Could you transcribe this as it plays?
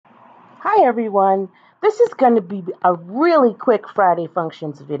Hi everyone. This is going to be a really quick Friday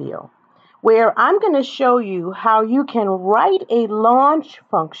functions video where I'm going to show you how you can write a launch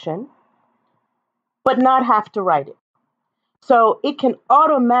function but not have to write it. So it can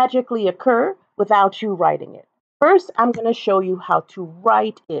automatically occur without you writing it. First, I'm going to show you how to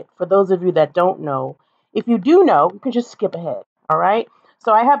write it for those of you that don't know. If you do know, you can just skip ahead. All right.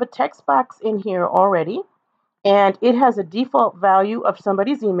 So I have a text box in here already, and it has a default value of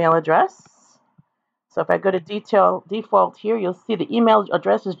somebody's email address. So if I go to default here, you'll see the email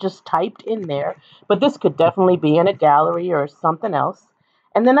address is just typed in there, but this could definitely be in a gallery or something else.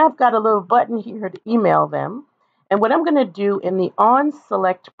 And then I've got a little button here to email them. And what I'm going to do in the on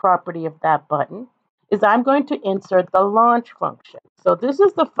select property of that button is I'm going to insert the launch function. So this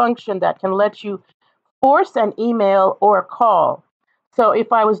is the function that can let you force an email or a call. So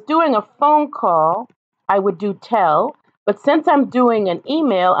if I was doing a phone call, I would do tell. But since I'm doing an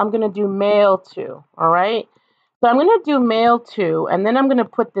email, I'm going to do mail to. All right. So I'm going to do mail to, and then I'm going to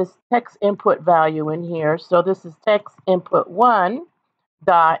put this text input value in here. So this is text input 1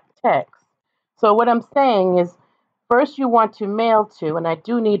 dot text. So what I'm saying is first you want to mail to, and I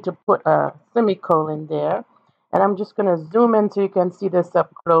do need to put a semicolon there. And I'm just going to zoom in so you can see this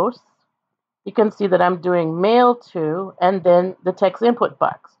up close. You can see that I'm doing mail to and then the text input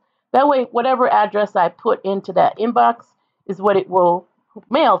box. That way, whatever address I put into that inbox is what it will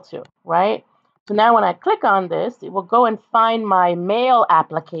mail to, right? So now when I click on this, it will go and find my mail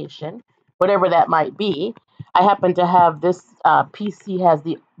application, whatever that might be. I happen to have this PC has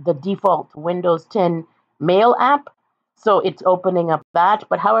the default Windows 10 mail app. So it's opening up that.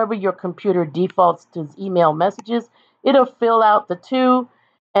 But however your computer defaults to email messages, it'll fill out the two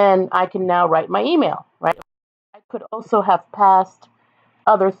and I can now write my email, right? I could also have passed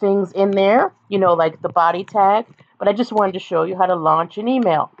other things in there, like the body tag, but I just wanted to show you how to launch an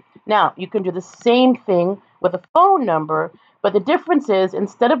email. Now, you can do the same thing with a phone number, but the difference is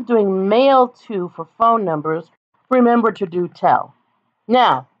instead of doing mail to for phone numbers, remember to do tell.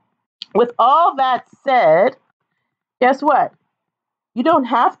 Now, with all that said, guess what? You don't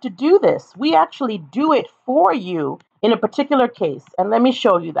have to do this. We actually do it for you in a particular case. And let me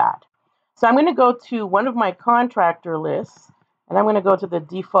show you that. So I'm going to go to one of my contractor lists, and I'm going to go to the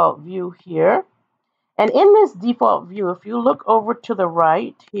default view here. And in this default view, if you look over to the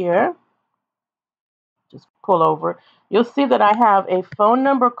right here, just pull over, you'll see that I have a phone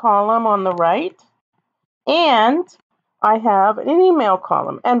number column on the right, and I have an email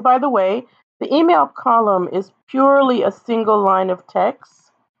column. And by the way, the email column is purely a single line of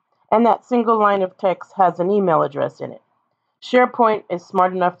text, and that single line of text has an email address in it. SharePoint is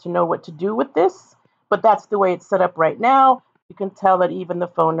smart enough to know what to do with this, but that's the way it's set up right now. You can tell that even the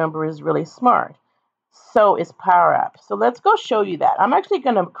phone number is really smart. So is Power Apps. So let's go show you that. I'm actually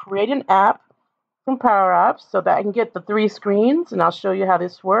going to create an app from Power Apps so that I can get the 3 screens, and I'll show you how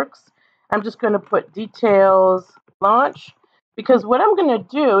this works. I'm just going to put details launch, because what I'm going to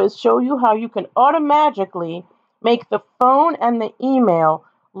do is show you how you can automatically make the phone and the email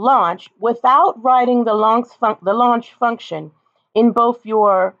launch without writing the launch function in both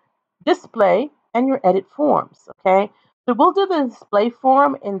your display and your edit forms. Okay, so we'll do the display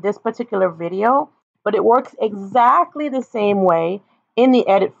form in this particular video, but it works exactly the same way in the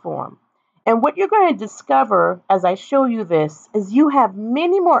edit form. And what you're going to discover as I show you this is you have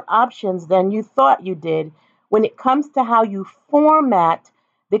many more options than you thought you did when it comes to how you format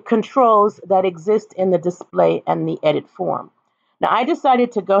the controls that exist in the display and the edit form. Now, I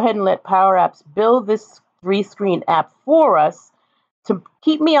decided to go ahead and let Power Apps build this 3-screen app for us to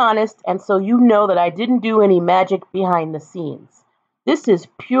keep me honest, and so you know that I didn't do any magic behind the scenes. This is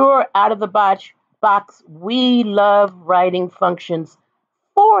pure out of the box. We love writing functions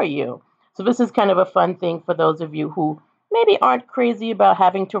for you. So this is kind of a fun thing for those of you who maybe aren't crazy about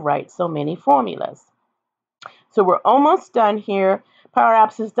having to write so many formulas. So we're almost done here. Power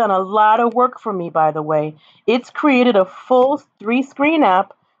Apps has done a lot of work for me, by the way. It's created a full 3-screen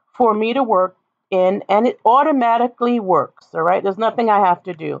app for me to work in, and it automatically works, all right? There's nothing I have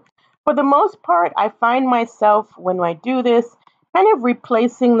to do. For the most part, I find myself, when I do this, kind of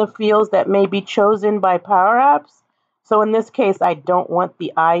replacing the fields that may be chosen by Power Apps. So in this case, I don't want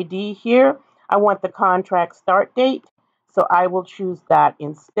the ID here. I want the contract start date. So I will choose that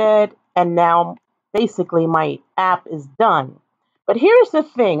instead. And now basically my app is done. But here's the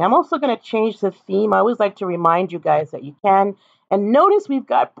thing. I'm also going to change the theme. I always like to remind you guys that you can. And notice we've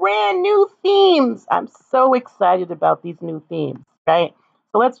got brand new themes. I'm so excited about these new themes, right?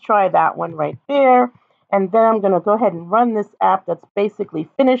 So let's try that one right there. And then I'm going to go ahead and run this app that's basically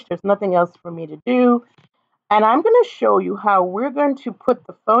finished. There's nothing else for me to do. And I'm going to show you how we're going to put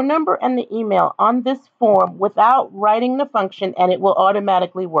the phone number and the email on this form without writing the function, and it will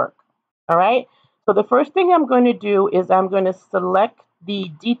automatically work. All right. So the first thing I'm going to do is I'm going to select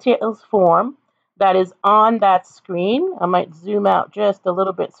the details form that is on that screen. I might zoom out just a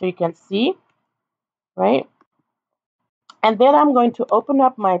little bit so you can see, right? And then I'm going to open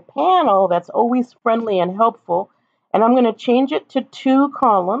up my panel that's always friendly and helpful. And I'm going to change it to 2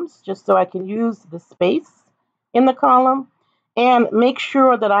 columns just so I can use the space in the column. And make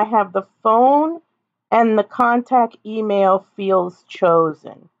sure that I have the phone and the contact email fields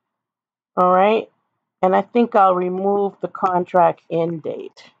chosen. All right. And I think I'll remove the contract end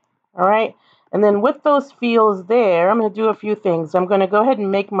date. All right. And then with those fields there, I'm going to do a few things. I'm going to go ahead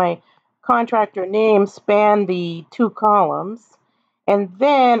and make my contractor name span the 2 columns. And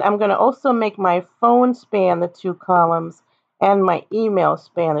then I'm going to also make my phone span the 2 columns and my email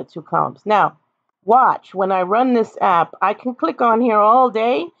span the 2 columns. Now, watch, when I run this app, I can click on here all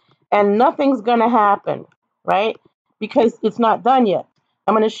day and nothing's going to happen, right? Because it's not done yet.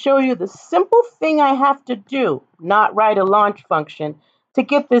 I'm going to show you the simple thing I have to do, not write a launch function, to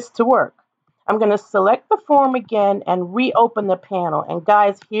get this to work. I'm going to select the form again and reopen the panel. And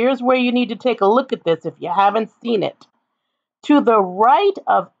guys, here's where you need to take a look at this if you haven't seen it. To the right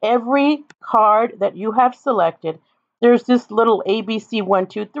of every card that you have selected, there's this little ABC 1,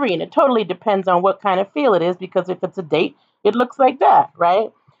 2, 3. And it totally depends on what kind of field it is, because if it's a date, it looks like that,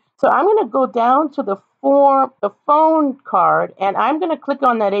 right? So I'm going to go down to the phone card, and I'm going to click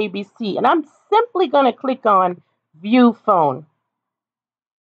on that ABC, and I'm simply going to click on View Phone.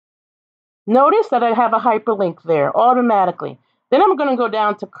 Notice that I have a hyperlink there automatically. Then I'm going to go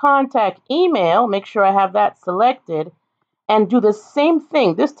down to Contact Email, make sure I have that selected, and do the same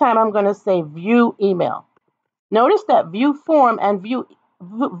thing. This time I'm going to say View Email. Notice that View Form and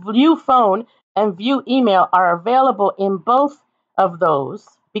View Phone and View Email are available in both of those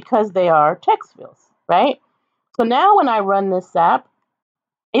because they are text fields, right? So now when I run this app,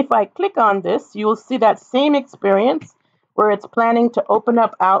 if I click on this, you will see that same experience where it's planning to open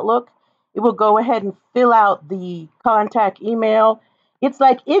up Outlook. It will go ahead and fill out the contact email. It's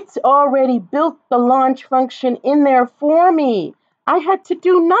like it's already built the launch function in there for me. I had to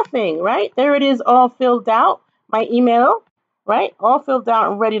do nothing, right? There it is, all filled out. My email, right? All filled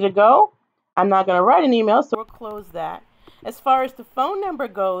out and ready to go. I'm not going to write an email, so we'll close that. As far as the phone number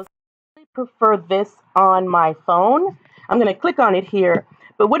goes, I prefer this on my phone. I'm going to click on it here.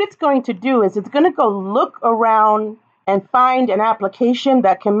 But what it's going to do is it's going to go look around and find an application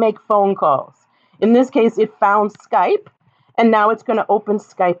that can make phone calls. In this case, it found Skype, and now it's going to open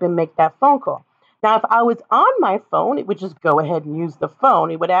Skype and make that phone call. Now, if I was on my phone, it would just go ahead and use the phone.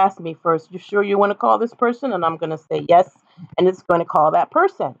 It would ask me first, you sure you want to call this person? And I'm going to say yes, and it's going to call that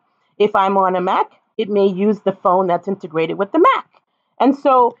person. If I'm on a Mac, it may use the phone that's integrated with the Mac. And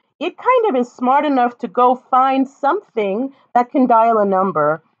so it kind of is smart enough to go find something that can dial a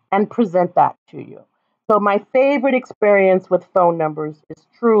number and present that to you. So my favorite experience with phone numbers is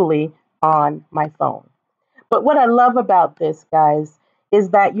truly on my phone. But what I love about this, guys,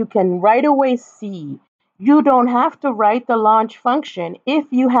 is that you can right away see you don't have to write the launch function if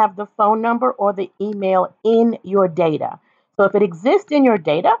you have the phone number or the email in your data. So if it exists in your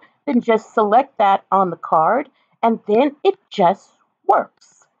data, then just select that on the card, and then it just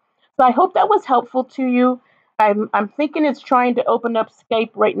works. So I hope that was helpful to you. I'm thinking it's trying to open up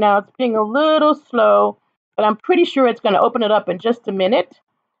Skype right now. It's being a little slow, but I'm pretty sure it's going to open it up in just a minute.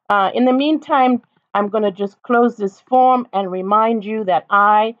 In the meantime, I'm going to just close this form and remind you that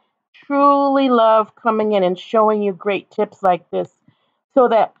I truly love coming in and showing you great tips like this so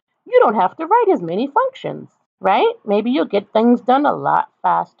that you don't have to write as many functions, right? Maybe you'll get things done a lot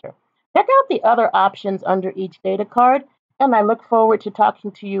faster. Check out the other options under each data card, and I look forward to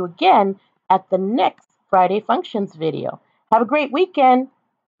talking to you again at the next Friday Functions video. Have a great weekend.